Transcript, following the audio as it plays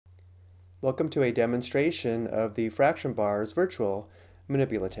Welcome to a demonstration of the fraction bars virtual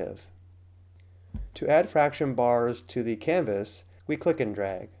manipulative. To add fraction bars to the canvas, we click and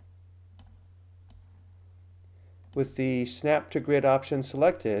drag. With the snap to grid option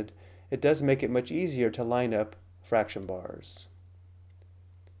selected, it does make it much easier to line up fraction bars.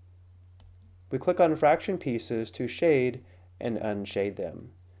 We click on fraction pieces to shade and unshade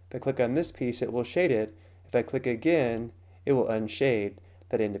them. If I click on this piece, it will shade it. If I click again, it will unshade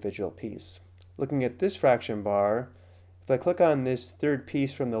that individual piece. Looking at this fraction bar, if I click on this third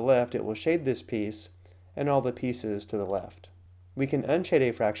piece from the left, it will shade this piece and all the pieces to the left. We can unshade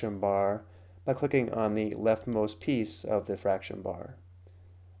a fraction bar by clicking on the leftmost piece of the fraction bar.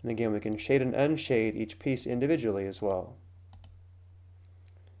 And again, we can shade and unshade each piece individually as well.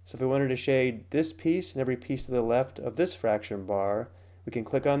 So if we wanted to shade this piece and every piece to the left of this fraction bar, we can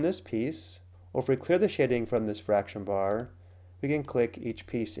click on this piece, or if we clear the shading from this fraction bar, we can click each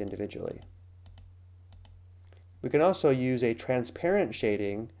piece individually. We can also use a transparent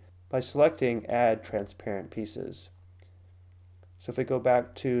shading by selecting Add Transparent Pieces. So if we go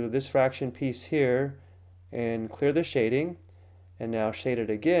back to this fraction piece here and clear the shading, and now shade it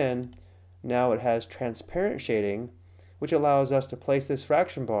again, now it has transparent shading, which allows us to place this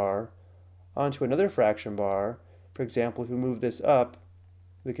fraction bar onto another fraction bar. For example, if we move this up,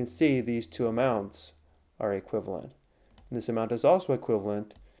 we can see these two amounts are equivalent. And this amount is also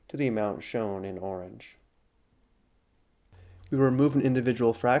equivalent to the amount shown in orange. We remove an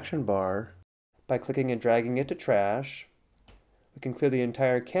individual fraction bar by clicking and dragging it to trash. We can clear the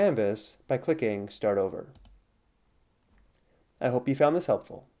entire canvas by clicking Start Over. I hope you found this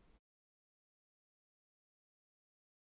helpful.